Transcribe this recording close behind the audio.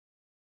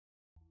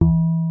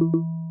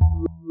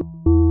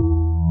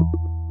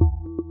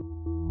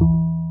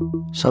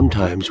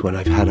Sometimes when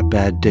I've had a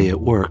bad day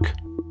at work,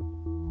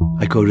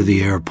 I go to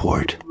the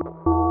airport.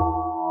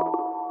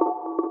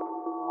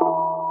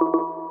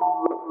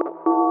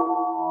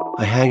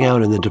 I hang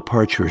out in the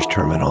departures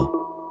terminal.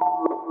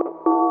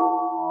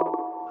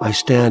 I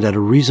stand at a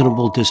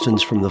reasonable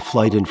distance from the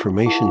flight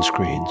information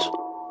screens,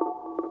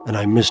 and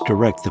I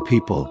misdirect the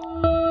people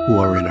who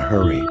are in a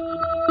hurry.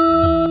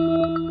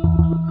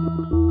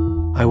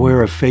 I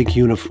wear a fake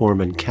uniform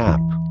and cap,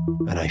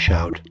 and I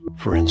shout,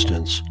 for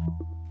instance,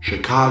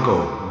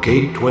 "Chicago,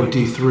 Gate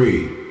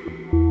 23.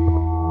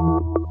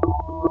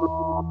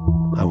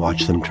 I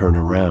watch them turn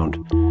around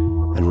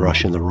and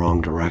rush in the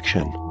wrong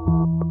direction.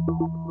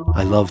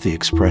 I love the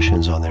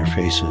expressions on their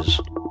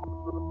faces.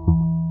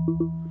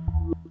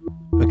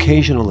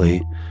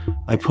 Occasionally,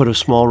 I put a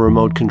small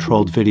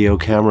remote-controlled video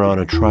camera on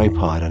a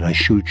tripod and I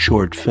shoot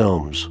short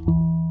films.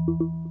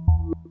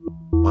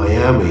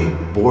 Miami,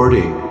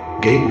 boarding,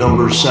 gate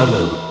number 7.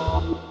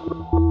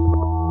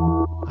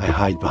 I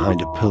hide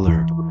behind a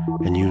pillar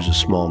and use a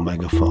small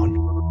megaphone.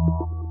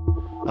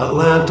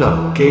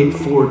 Atlanta, gate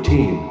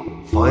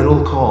 14.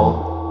 Final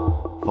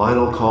call.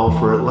 Final call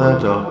for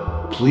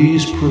Atlanta.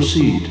 Please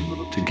proceed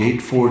to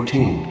gate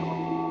 14.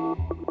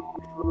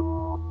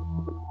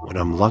 When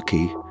I'm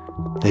lucky,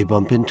 they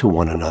bump into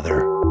one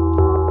another.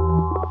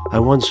 I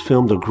once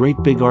filmed a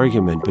great big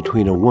argument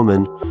between a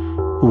woman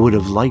who would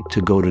have liked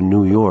to go to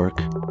New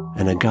York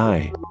and a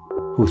guy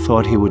who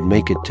thought he would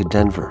make it to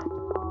Denver.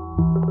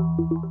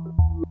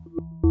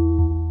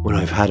 When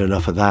I've had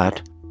enough of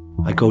that,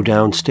 I go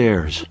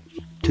downstairs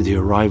to the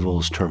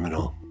arrivals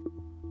terminal.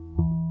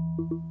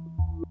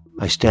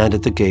 I stand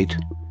at the gate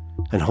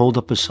and hold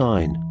up a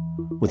sign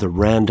with a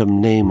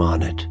random name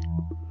on it,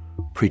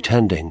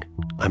 pretending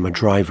I'm a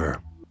driver.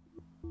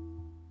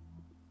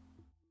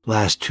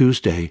 Last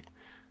Tuesday,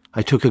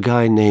 I took a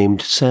guy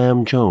named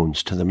Sam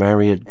Jones to the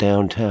Marriott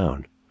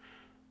downtown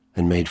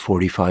and made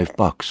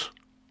 $45.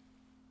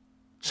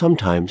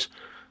 Sometimes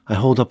I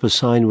hold up a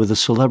sign with a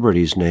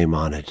celebrity's name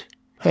on it.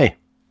 Hey,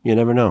 you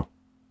never know.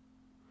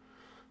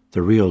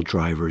 The real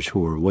drivers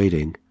who are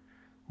waiting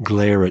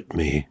glare at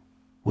me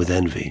with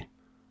envy.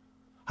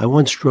 I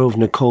once drove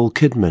Nicole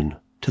Kidman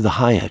to the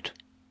Hyatt.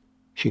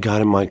 She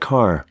got in my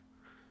car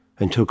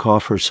and took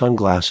off her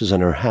sunglasses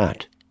and her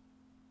hat.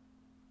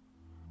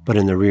 But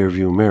in the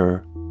rearview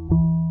mirror,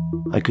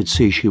 I could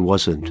see she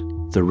wasn't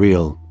the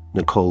real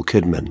Nicole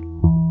Kidman.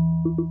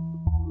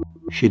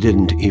 She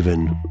didn't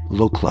even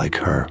look like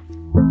her.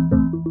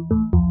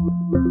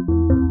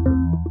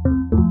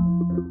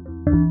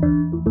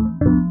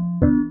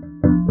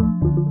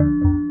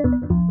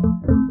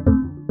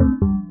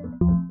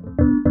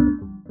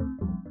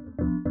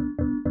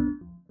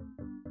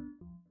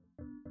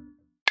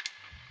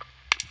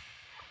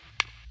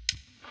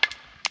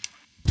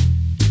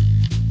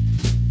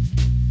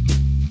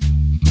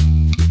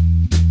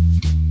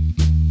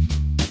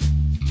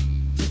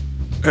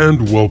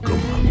 And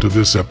welcome to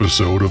this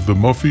episode of the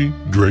Muffy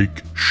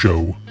Drake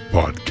Show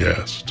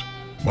podcast.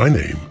 My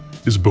name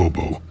is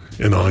Bobo,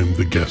 and I'm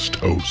the guest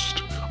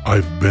host.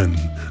 I've been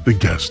the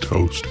guest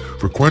host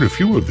for quite a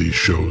few of these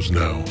shows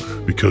now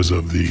because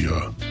of the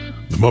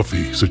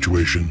Muffy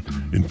situation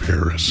in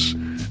Paris.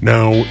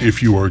 Now,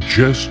 if you are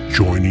just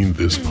joining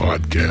this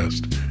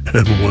podcast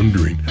and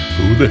wondering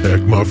who the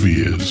heck Muffy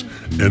is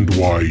and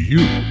why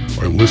you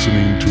are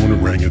listening to an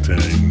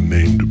orangutan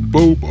named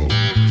Bobo,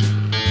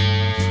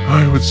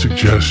 I would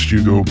suggest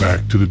you go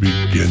back to the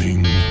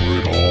beginning where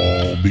it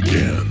all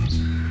began.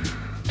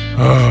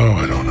 Oh,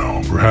 I don't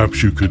know.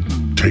 Perhaps you could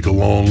take a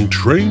long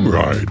train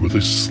ride with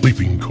a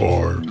sleeping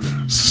car,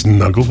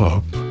 snuggle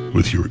up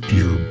with your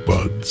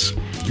earbuds,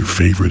 your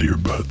favorite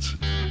earbuds,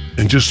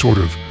 and just sort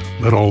of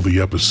let all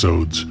the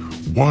episodes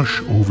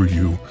wash over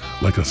you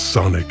like a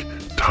sonic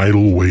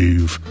tidal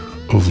wave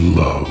of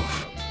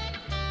love.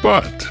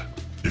 But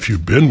if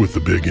you've been with the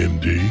Big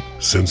MD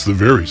since the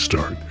very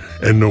start,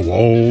 and know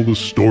all the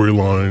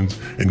storylines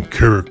and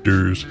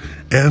characters,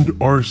 and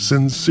are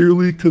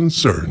sincerely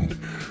concerned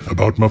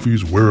about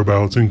Muffy's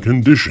whereabouts and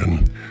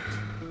condition,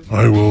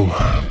 I will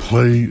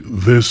play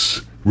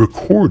this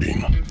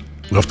recording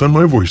left on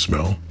my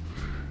voicemail,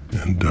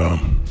 and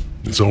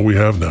it's all we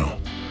have now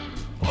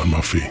on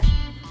Muffy.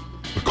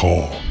 A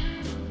call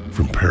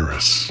from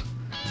Paris.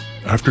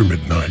 After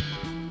midnight,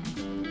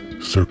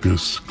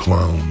 circus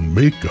clown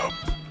makeup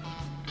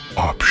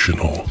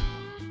optional.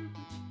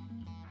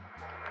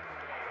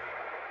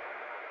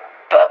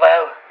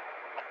 Bobo,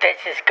 this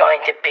is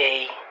going to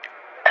be,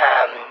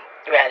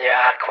 rather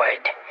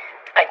awkward.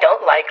 I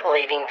don't like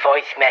leaving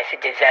voice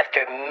messages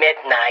after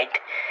midnight,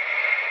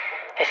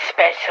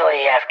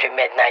 especially after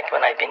midnight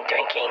when I've been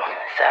drinking.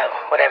 So,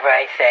 whatever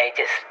I say,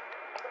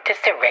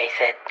 just erase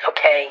it,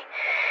 okay?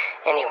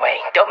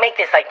 Anyway, don't make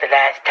this like the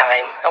last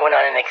time I went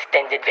on an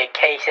extended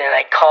vacation and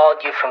I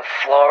called you from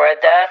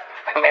Florida.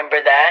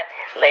 Remember that?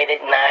 Late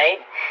at night?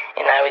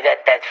 And I was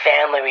at that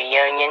family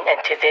reunion,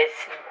 and to this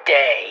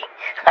day,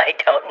 I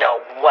don't know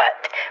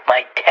what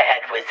my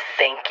dad was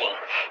thinking.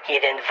 He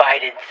had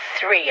invited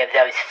 3 of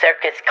those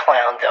circus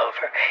clowns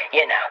over,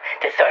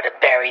 to sort of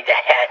bury the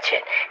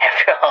hatchet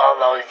after all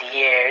those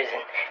years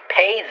and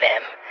pay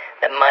them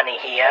the money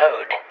he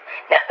owed.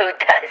 Now, who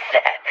does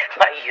that?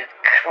 Are you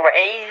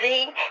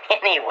crazy?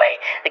 Anyway,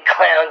 the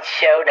clowns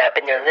showed up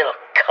in their little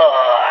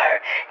car,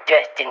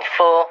 dressed in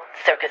full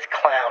circus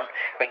clown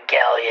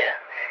regalia.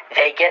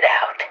 They get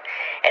out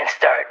and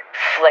start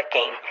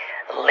flicking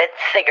lit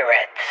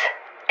cigarettes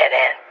at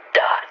Aunt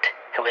Dot,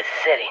 who was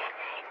sitting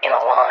in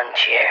a lawn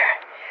chair.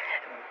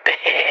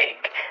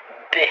 Big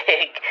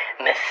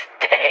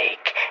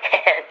mistake.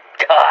 Aunt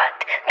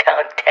Dot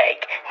don't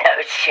take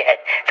no shit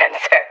from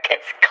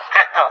circus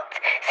clowns.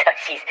 So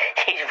she's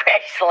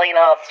wrestling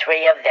all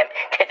 3 of them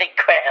to the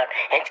ground,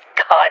 and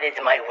God is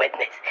my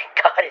witness.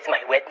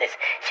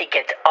 She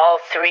gets all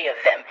 3 of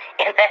them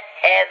in a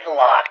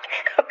headlock.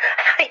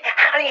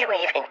 How do you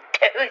even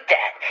do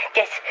that?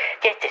 Just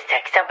a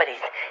sec.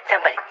 Somebody's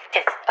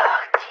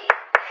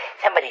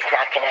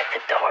knocking at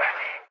the door.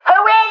 Who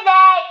is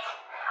it?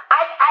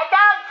 I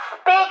don't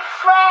speak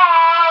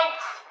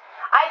French.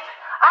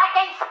 I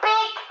can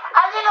speak a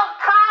little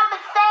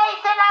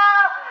conversational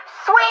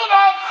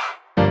Swedish.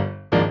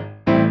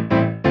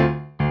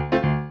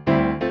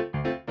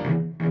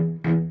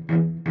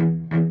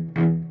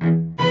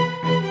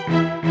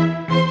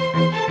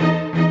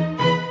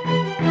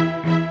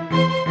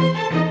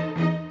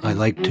 I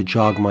like to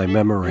jog my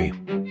memory.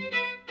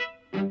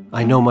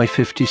 I know my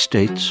 50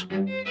 states.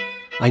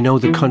 I know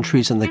the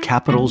countries and the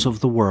capitals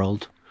of the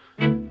world.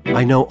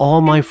 I know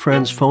all my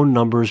friends' phone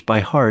numbers by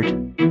heart,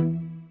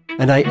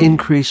 and I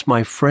increase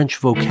my French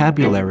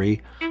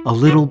vocabulary a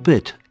little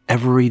bit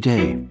every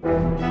day.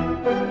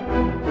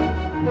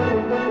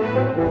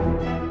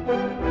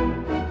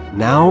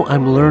 Now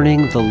I'm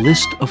learning the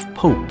list of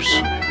popes.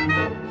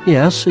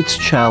 Yes, it's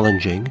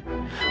challenging,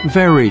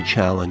 very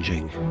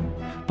challenging,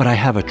 but I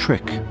have a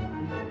trick.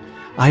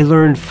 I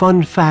learn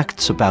fun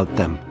facts about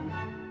them.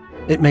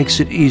 It makes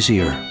it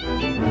easier.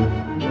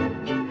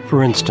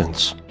 For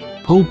instance,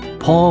 Pope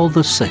Paul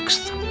VI,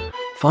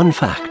 fun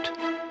fact,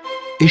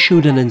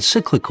 issued an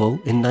encyclical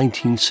in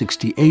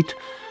 1968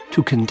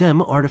 to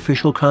condemn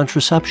artificial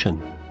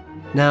contraception.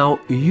 Now,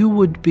 you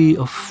would be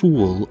a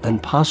fool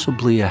and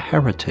possibly a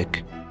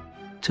heretic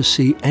to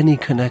see any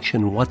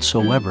connection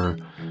whatsoever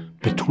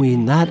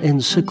between that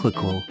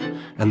encyclical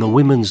and the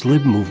women's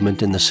lib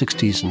movement in the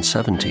 60s and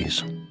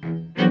 70s.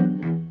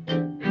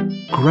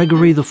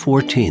 Gregory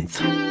XIV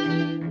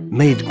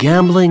made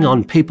gambling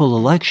on papal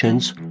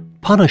elections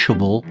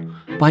punishable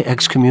by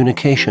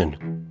excommunication.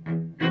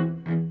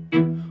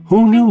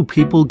 Who knew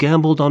people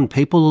gambled on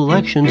papal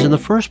elections in the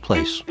first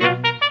place?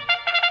 The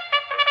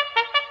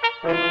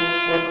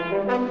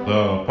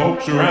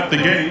popes are at the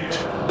gate.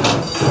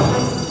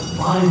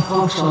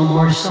 $5 on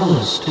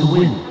Marcellus to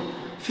win,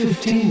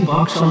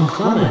 $15 on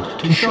Clement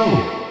to show,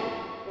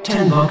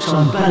 $10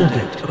 on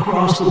Benedict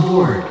across the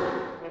board.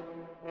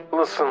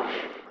 Listen,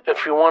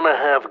 if you want to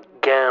have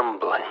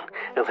gambling,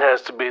 it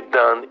has to be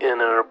done in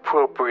an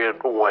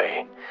appropriate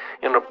way,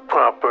 in a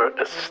proper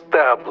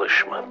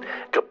establishment.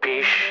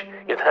 Capiche?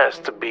 It has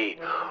to be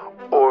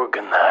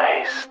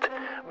organized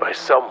by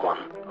someone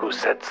who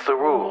sets the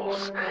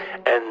rules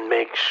and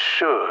makes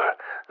sure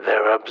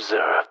they're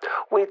observed.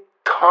 We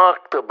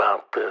talked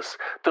about this.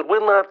 Did we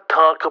not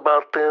talk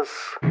about this?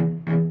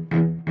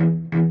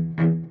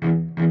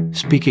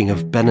 Speaking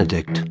of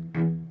Benedict,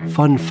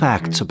 fun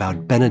facts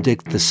about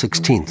Benedict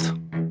XVI.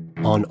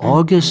 On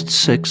August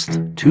 6,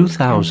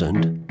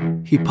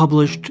 2000, he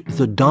published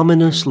the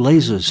Dominus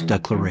Laesus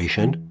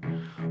Declaration,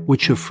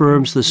 which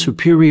affirms the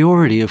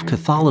superiority of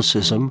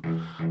Catholicism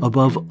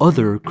above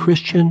other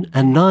Christian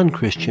and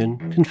non-Christian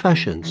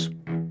confessions.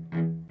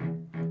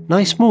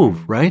 Nice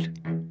move, right?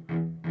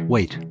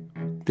 Wait,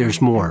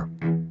 there's more.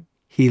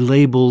 He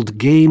labeled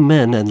gay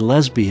men and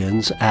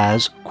lesbians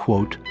as,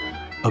 quote,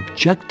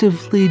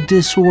 objectively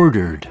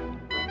disordered,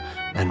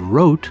 and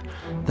wrote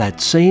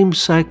that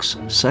same-sex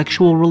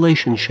sexual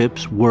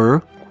relationships were,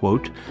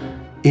 quote,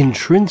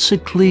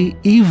 intrinsically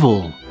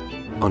evil,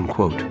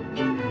 unquote.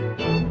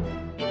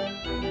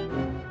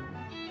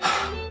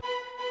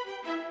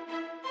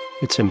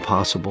 It's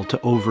impossible to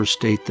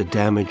overstate the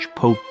damage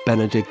Pope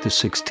Benedict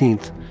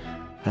XVI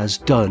has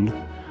done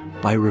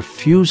by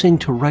refusing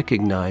to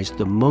recognize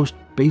the most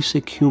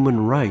basic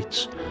human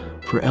rights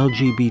for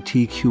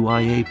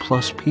LGBTQIA+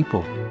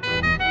 people.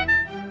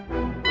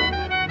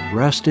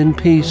 Rest in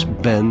peace,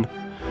 Ben,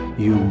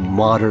 you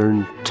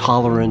modern,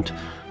 tolerant,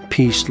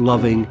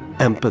 peace-loving,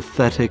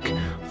 empathetic,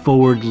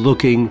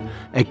 forward-looking,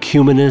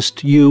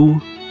 ecumenist,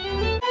 you.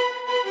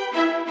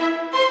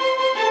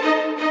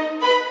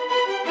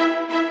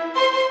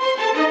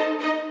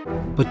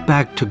 But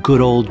back to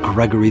good old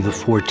Gregory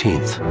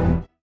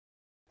XIV,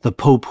 the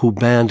Pope who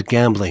banned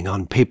gambling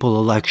on papal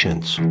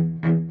elections.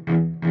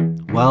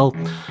 Well,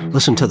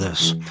 listen to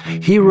this.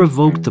 He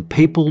revoked the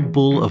papal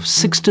bull of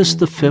Sixtus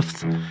V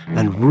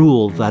and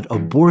ruled that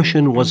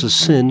abortion was a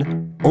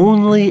sin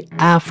only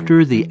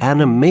after the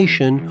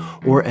animation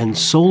or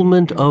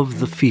ensoulment of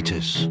the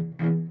fetus.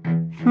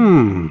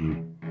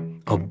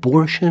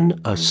 Abortion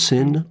a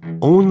sin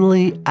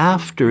only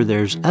after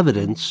there's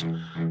evidence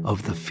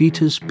of the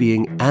fetus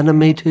being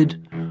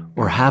animated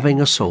or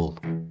having a soul.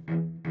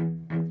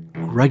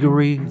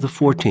 Gregory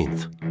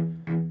XIV,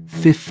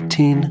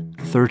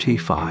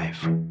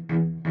 1535.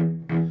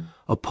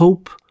 A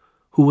pope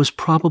who was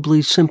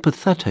probably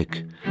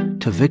sympathetic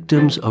to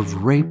victims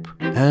of rape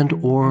and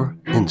or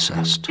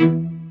incest.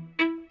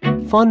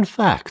 Fun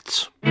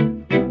facts.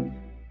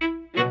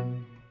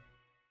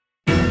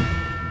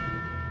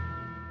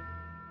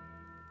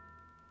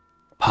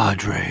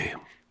 Padre,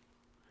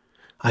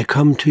 I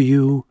come to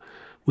you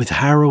with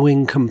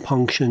harrowing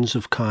compunctions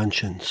of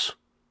conscience,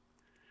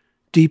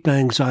 deep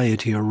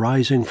anxiety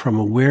arising from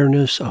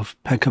awareness of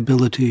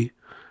peccability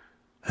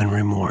and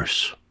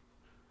remorse.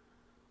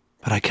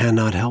 But I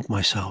cannot help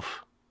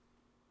myself.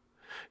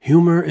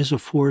 Humor is a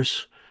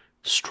force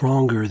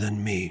stronger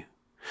than me.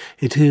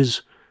 It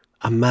is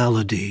a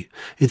malady.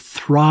 It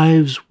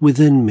thrives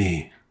within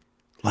me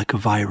like a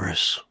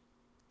virus.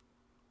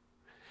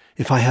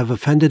 If I have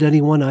offended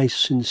anyone, I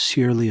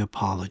sincerely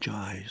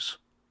apologize.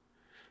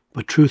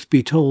 But truth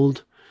be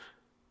told,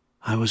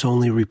 I was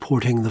only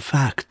reporting the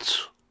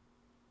facts.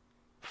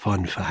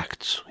 Fun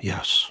facts,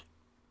 yes.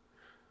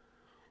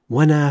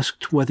 When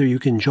asked whether you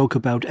can joke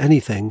about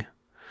anything,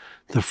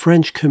 the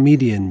French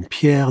comedian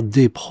Pierre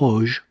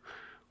Desproges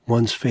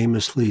once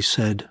famously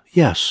said,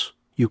 "Yes,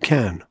 you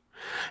can,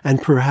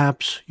 and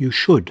perhaps you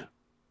should,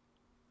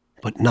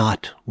 but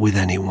not with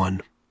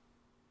anyone."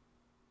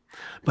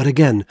 But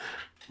again,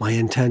 my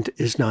intent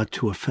is not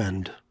to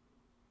offend.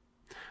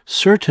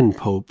 Certain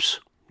popes,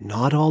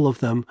 not all of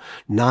them,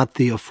 not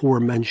the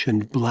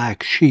aforementioned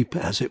black sheep,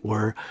 as it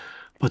were,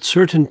 but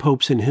certain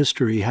popes in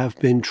history have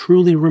been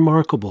truly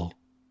remarkable.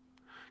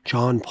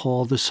 John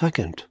Paul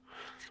II,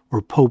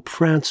 or Pope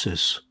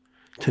Francis,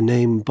 to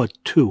name but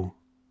two.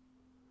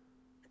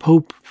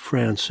 Pope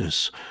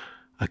Francis,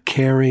 a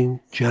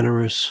caring,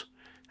 generous,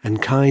 and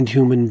kind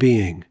human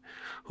being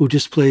who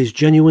displays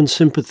genuine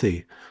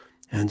sympathy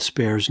and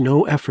spares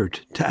no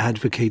effort to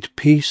advocate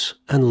peace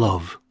and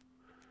love,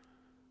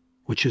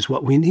 which is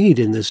what we need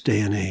in this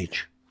day and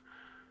age.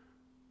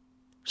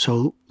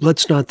 So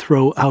let's not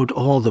throw out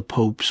all the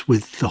popes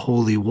with the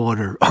holy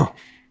water. Oh,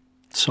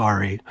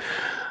 sorry,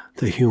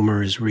 the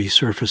humor is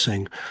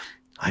resurfacing.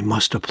 I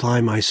must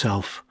apply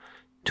myself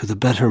to the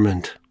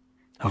betterment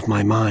of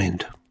my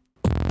mind.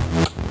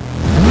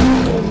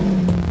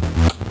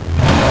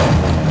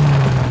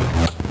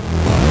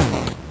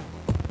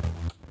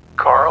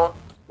 Carl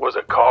was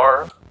a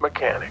car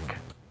mechanic.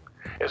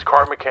 As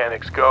car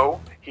mechanics go,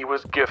 he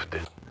was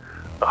gifted.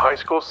 A high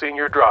school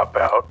senior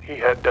dropout, he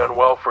had done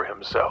well for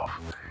himself.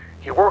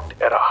 He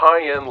worked at a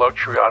high-end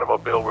luxury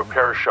automobile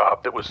repair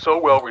shop that was so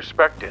well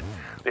respected,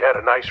 they had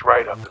a nice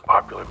write-up in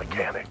Popular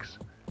Mechanics.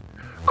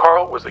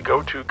 Carl was the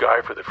go-to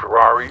guy for the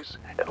Ferraris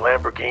and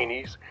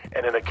Lamborghinis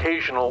and an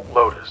occasional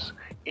Lotus,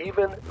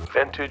 even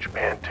vintage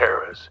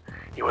Panteras.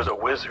 He was a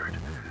wizard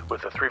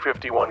with a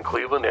 351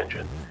 Cleveland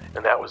engine,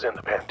 and that was in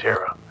the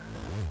Pantera.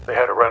 They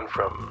had a run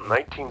from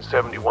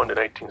 1971 to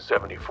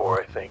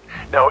 1974, I think.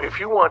 Now, if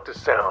you want to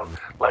sound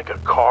like a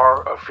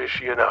car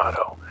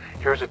aficionado,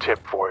 here's a tip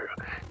for you.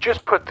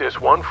 Just put this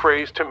one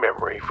phrase to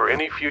memory for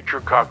any future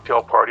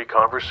cocktail party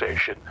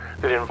conversation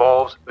that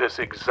involves this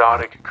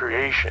exotic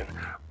creation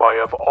by,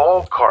 of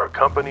all car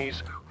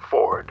companies,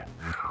 Ford.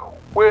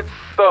 With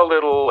a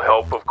little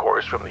help, of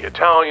course, from the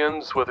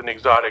Italians with an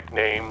exotic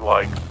name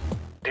like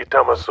Di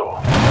Tommaso.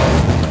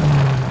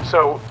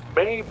 So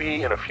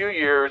maybe in a few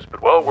years,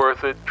 but well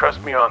worth it,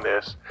 trust me on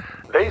this,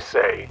 they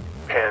say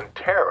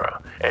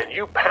Pantera, and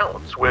you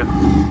pounce with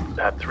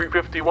that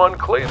 351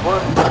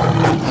 Cleveland.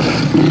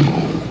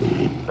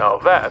 Now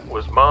that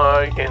was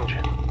my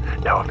engine.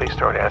 Now if they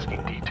start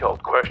asking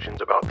detailed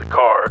questions about the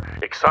car,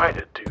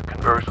 excited to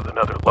converse with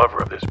another lover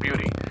of this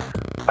beauty,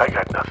 I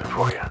got nothing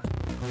for you.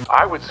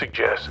 I would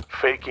suggest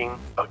faking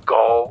a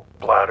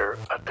gallbladder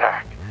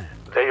attack.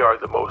 They are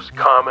the most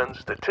common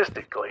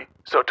statistically,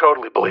 so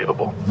totally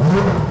believable.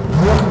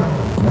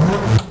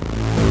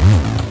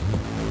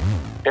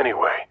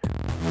 Anyway,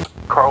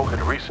 Carl had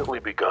recently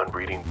begun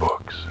reading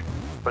books,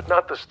 but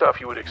not the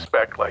stuff you would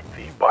expect like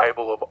the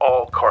Bible of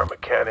all car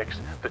mechanics,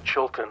 the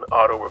Chilton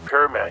Auto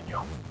Repair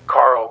Manual.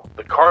 Carl,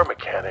 the car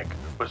mechanic,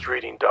 was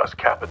reading Das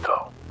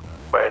Kapital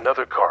by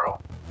another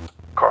Carl,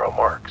 Karl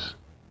Marx.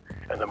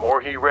 And the more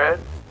he read,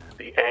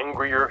 the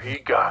angrier he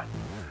got.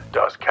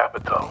 Das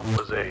Kapital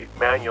was a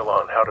manual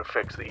on how to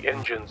fix the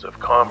engines of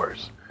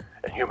commerce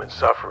and human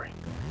suffering,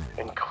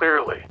 and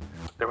clearly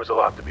there was a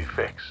lot to be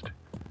fixed.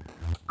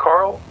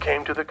 Carl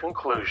came to the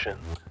conclusion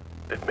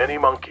that many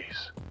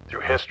monkeys,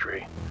 through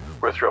history,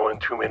 were throwing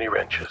too many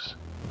wrenches,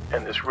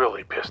 and this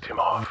really pissed him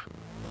off.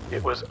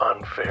 It was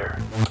unfair.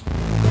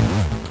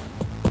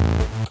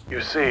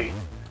 You see,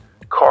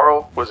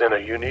 Carl was in a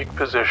unique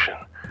position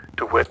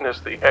to witness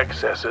the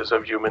excesses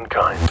of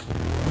humankind.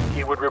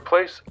 He would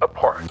replace a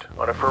part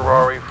on a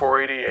Ferrari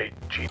 488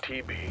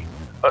 GTB,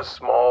 a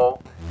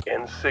small,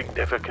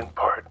 insignificant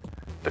part.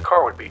 The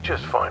car would be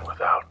just fine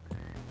without.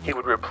 He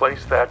would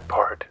replace that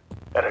part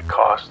at a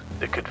cost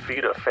that could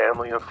feed a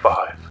family of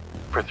 5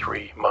 for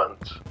 3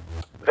 months.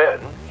 Then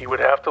he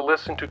would have to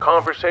listen to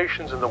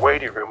conversations in the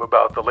waiting room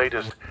about the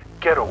latest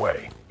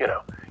getaway,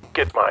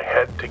 get my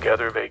head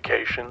together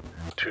vacation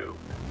to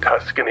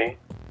Tuscany.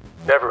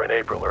 Never in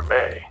April or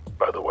May,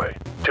 by the way.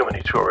 Too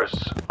many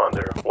tourists on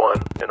their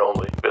one and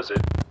only visit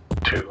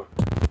to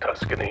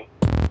Tuscany.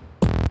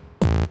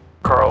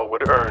 Carl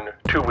would earn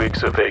 2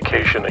 weeks of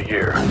vacation a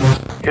year.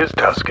 His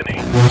Tuscany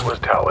was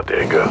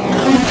Talladega.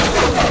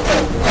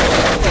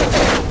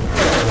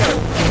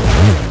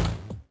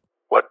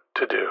 What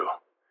to do?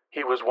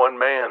 He was one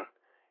man.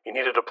 He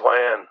needed a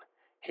plan.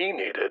 He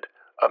needed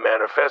a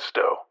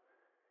manifesto.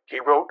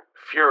 He wrote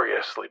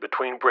furiously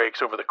between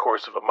breaks over the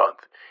course of a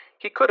month.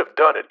 He could have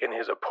done it in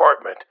his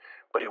apartment,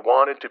 but he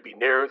wanted to be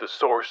near the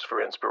source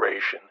for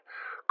inspiration.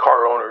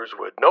 Car owners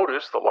would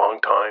notice the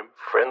long-time,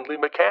 friendly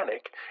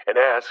mechanic and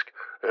ask,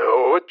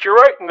 "Oh, what you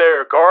writing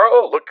there,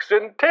 Carl? Looks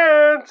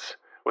intense,"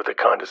 with a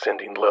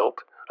condescending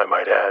lilt, I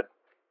might add.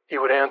 He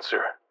would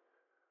answer,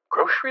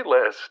 "Grocery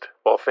list,"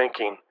 while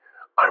thinking,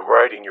 "I'm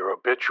writing your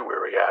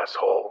obituary,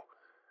 asshole."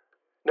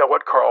 Now,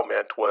 what Carl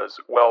meant was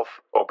wealth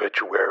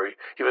obituary.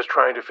 He was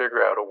trying to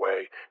figure out a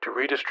way to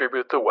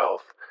redistribute the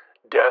wealth,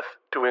 death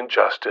to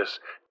injustice,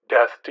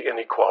 death to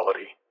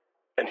inequality,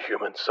 and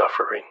human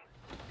suffering.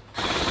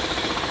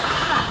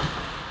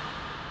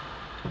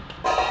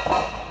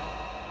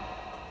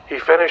 He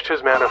finished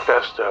his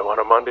manifesto on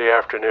a Monday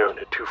afternoon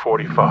at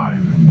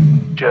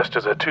 2:45, just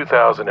as a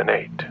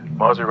 2008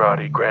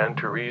 Maserati Gran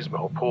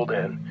Turismo pulled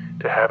in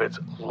to have its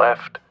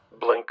left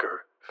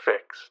blinker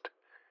fixed.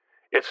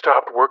 It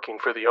stopped working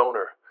for the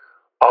owner,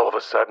 all of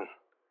a sudden.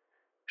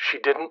 She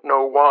didn't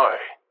know why.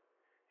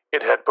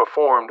 It had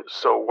performed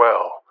so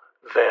well,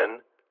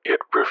 then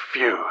it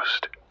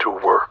refused to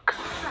work.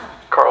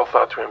 Carl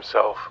thought to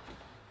himself,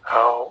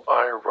 how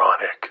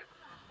ironic.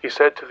 He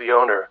said to the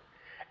owner,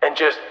 "And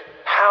just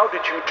how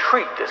did you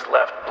treat this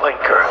left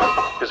blinker?"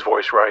 His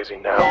voice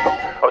rising now.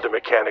 Other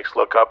mechanics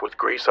look up with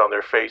grease on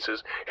their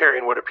faces,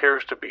 hearing what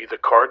appears to be the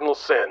cardinal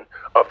sin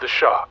of the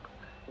shop.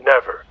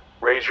 Never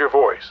raise your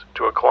voice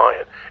to a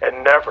client,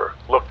 and never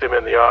look them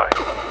in the eye.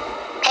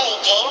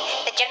 Paging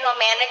the general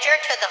manager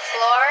to the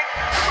floor.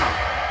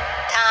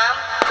 Tom?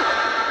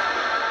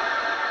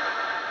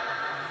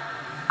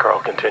 Carl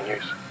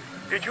continues,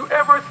 "Did you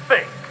ever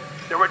think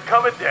there would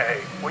come a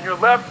day when your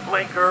left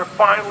blinker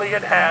finally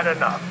had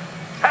enough?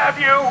 Have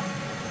you?"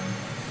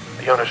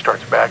 The owner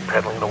starts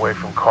backpedaling away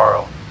from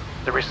Carl.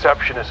 The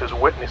receptionist is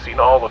witnessing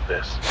all of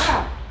this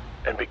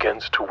and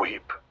begins to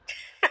weep.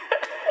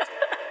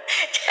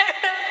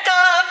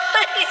 Tom,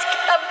 please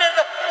come to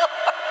the floor.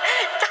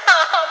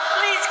 Tom,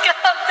 please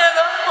come to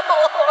the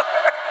floor.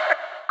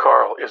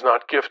 Carl is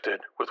not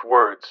gifted with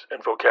words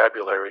and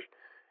vocabulary.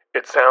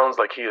 It sounds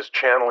like he is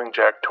channeling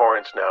Jack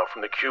Torrance now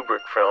from the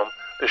Kubrick film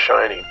The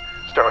Shining,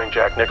 starring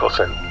Jack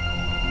Nicholson.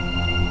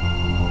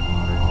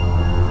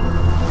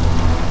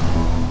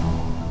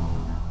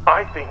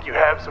 "I think you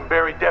have some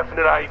very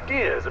definite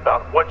ideas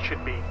about what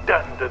should be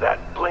done to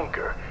that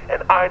blinker,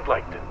 and I'd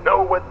like to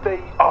know what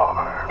they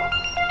are.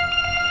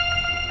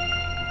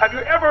 Have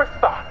you ever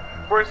thought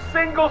for a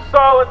single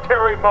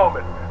solitary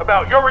moment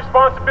about your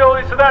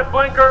responsibilities to that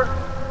blinker?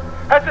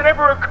 Has it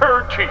ever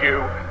occurred to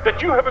you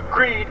that you have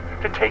agreed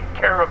to take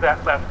care of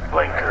that left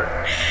blinker?"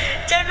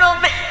 General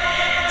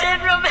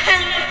Manager,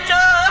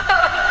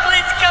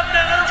 please come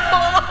to the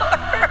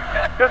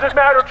floor. Does it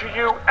matter to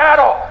you at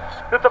all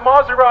that the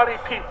Maserati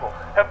people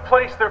have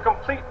placed their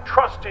complete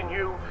trust in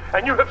you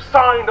and you have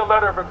signed a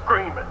letter of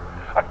agreement,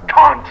 a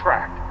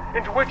contract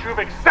into which you have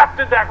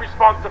accepted that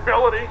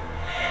responsibility?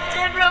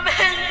 General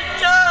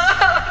Manager.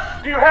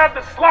 Do you have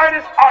the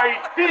slightest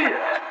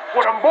idea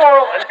what a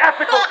moral and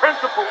ethical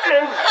principle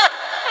is?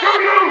 Do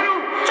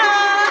you?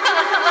 Tom,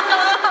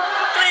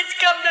 please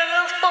come to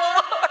the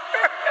floor.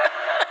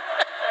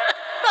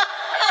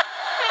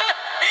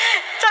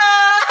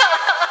 Tom.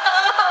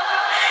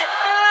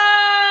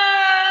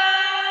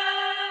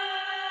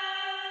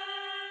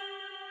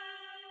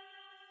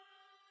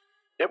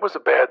 It was a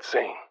bad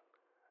scene.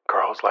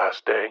 Carl's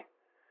last day.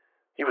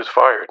 He was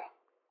fired.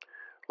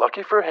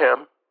 Lucky for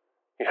him,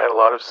 he had a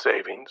lot of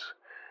savings,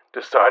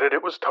 decided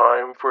it was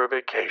time for a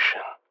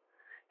vacation.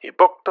 He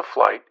booked a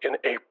flight in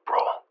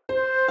April.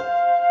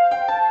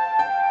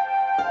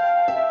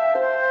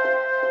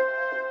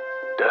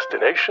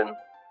 Destination,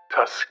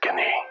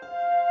 Tuscany.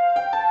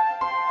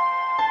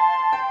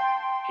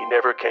 He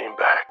never came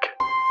back.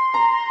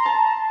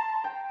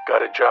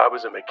 Got a job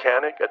as a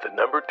mechanic at the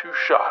number 2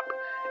 shop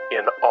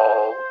in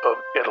all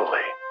of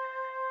Italy.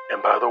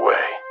 And by the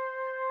way,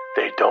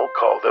 they don't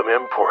call them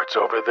imports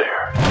over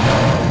there.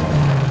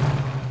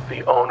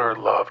 The owner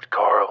loved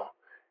Carl,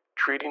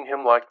 treating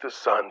him like the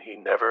son he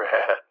never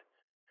had,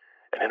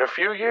 and in a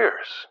few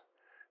years,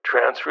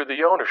 transferred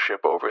the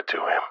ownership over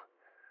to him.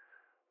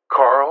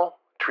 Carl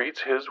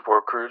treats his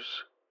workers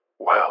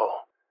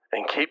well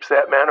and keeps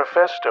that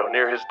manifesto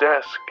near his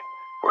desk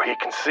where he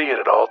can see it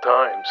at all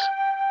times,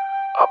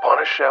 up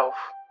on a shelf,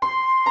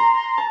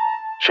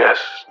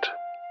 just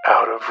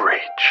out of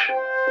reach.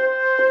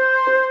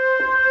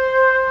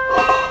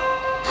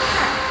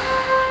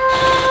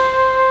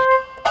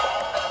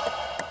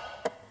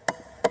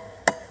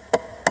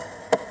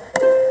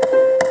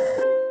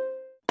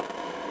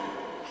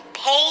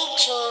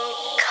 Paging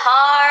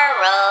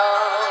Carl.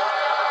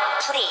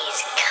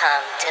 Please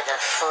come to the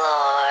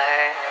floor.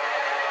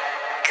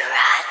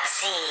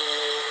 Grazie.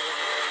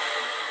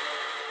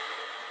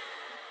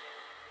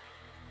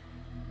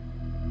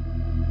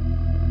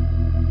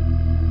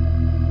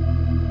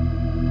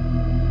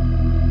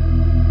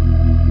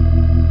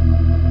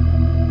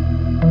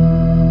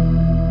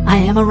 I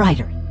am a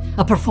writer,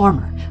 a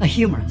performer, a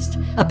humorist,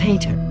 a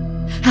painter.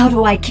 How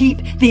do I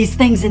keep these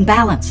things in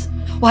balance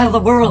while the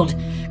world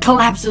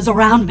collapses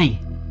around me?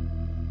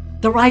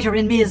 The writer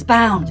in me is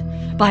bound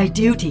by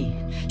duty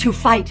to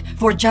fight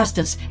for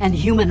justice and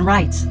human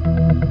rights.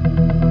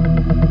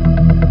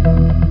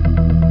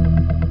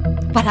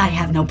 But I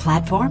have no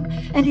platform,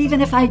 and even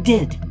if I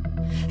did,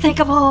 think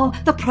of all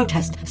the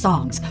protest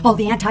songs, all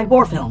the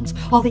anti-war films,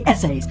 all the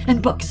essays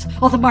and books,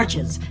 all the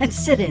marches and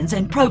sit-ins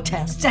and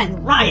protests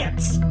and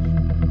riots.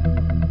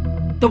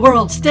 The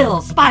world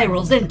still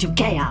spirals into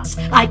chaos.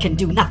 I can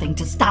do nothing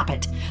to stop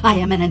it. I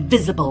am an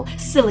invisible,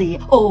 silly,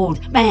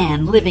 old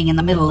man living in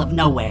the middle of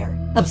nowhere,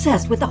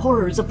 obsessed with the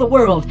horrors of the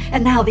world,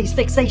 and now these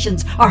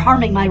fixations are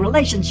harming my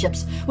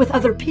relationships with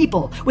other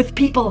people, with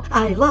people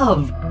I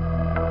love.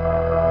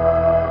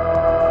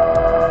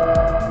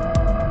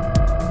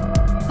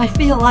 I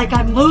feel like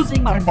I'm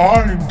losing my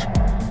mind.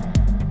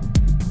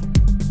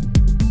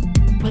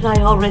 But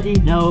I already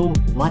know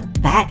what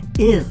that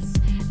is.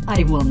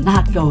 I will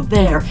not go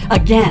there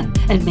again,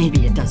 and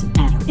maybe it doesn't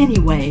matter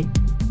anyway,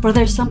 for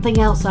there's something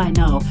else I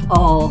know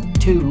all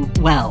too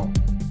well.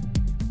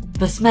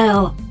 The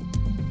smell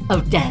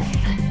of death,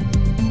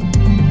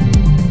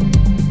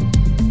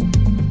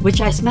 which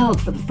I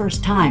smelled for the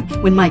first time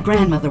when my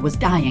grandmother was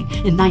dying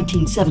in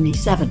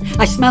 1977.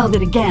 I smelled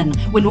it again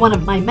when one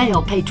of my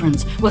male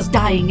patrons was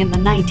dying in the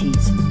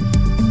 90s.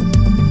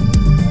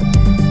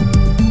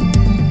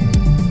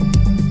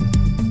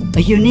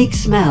 A unique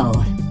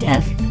smell,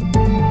 death.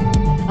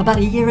 About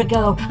a year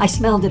ago, I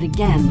smelled it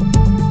again,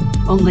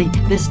 only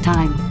this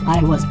time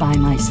I was by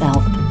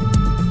myself.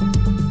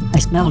 I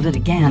smelled it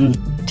again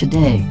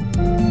today,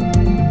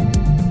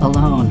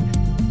 alone,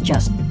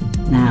 just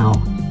now.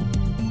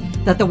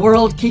 That the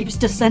world keeps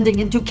descending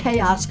into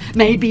chaos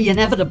may be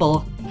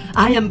inevitable.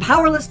 I am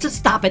powerless to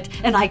stop it,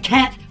 and I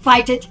can't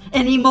fight it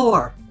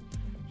anymore.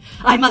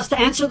 I must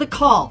answer the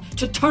call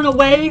to turn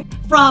away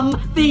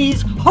from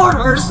these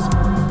horrors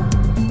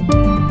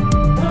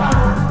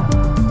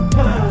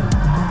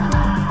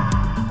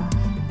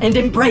and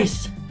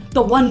embrace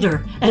the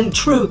wonder and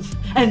truth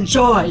and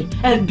joy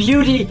and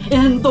beauty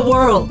in the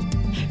world.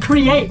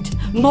 Create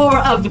more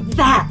of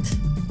that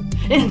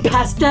in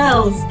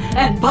pastels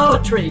and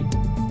poetry.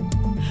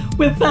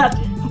 With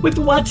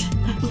what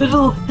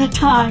little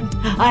time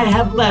I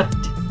have left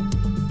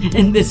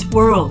in this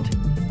world.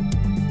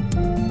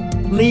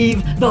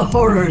 Leave the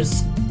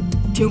horrors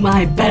to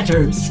my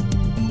betters.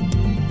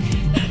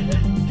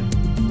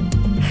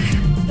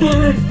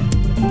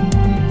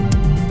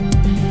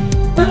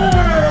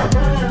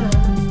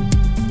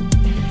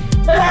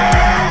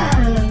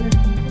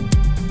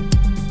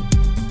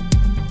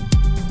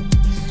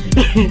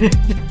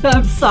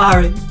 I'm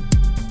sorry.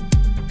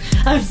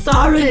 I'm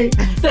sorry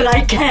that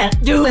I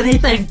can't do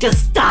anything to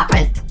stop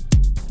it.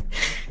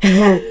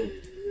 I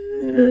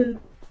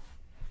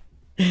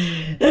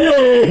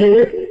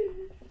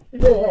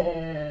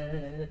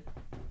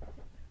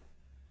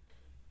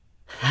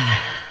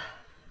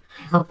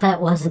hope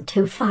that wasn't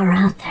too far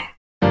out there.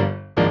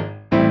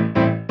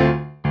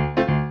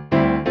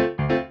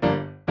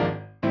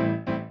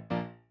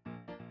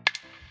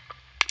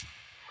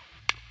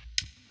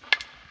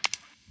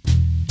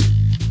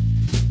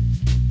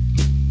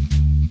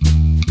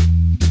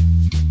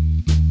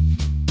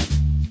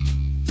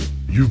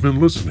 You've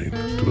been listening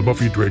to the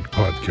Buffy Drake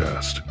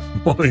Podcast.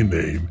 My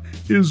name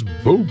is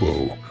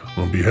Bobo.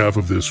 On behalf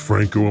of this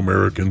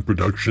Franco-American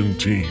production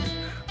team,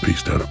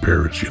 based out of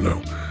Paris,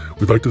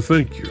 we'd like to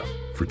thank you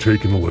for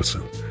taking a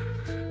listen.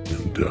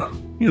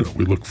 And,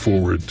 we look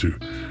forward to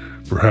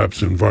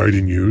perhaps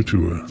inviting you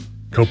to a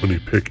company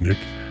picnic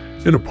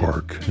in a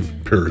park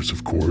in Paris,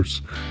 of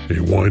course. A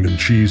wine and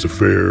cheese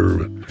affair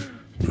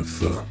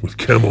with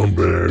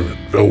Camembert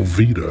and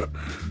Velveeta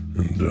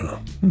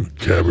and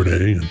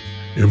Cabernet and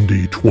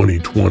MD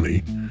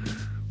 2020.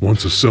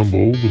 Once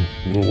assembled,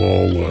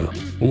 we'll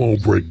all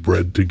break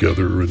bread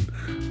together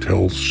and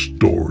tell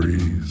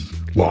stories.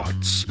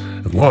 Lots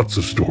and lots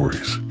of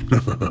stories.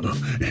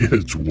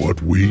 It's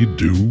what we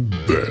do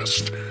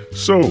best.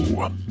 So,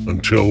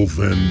 until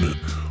then,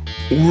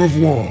 au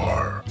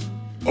revoir,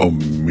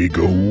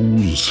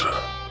 amigos.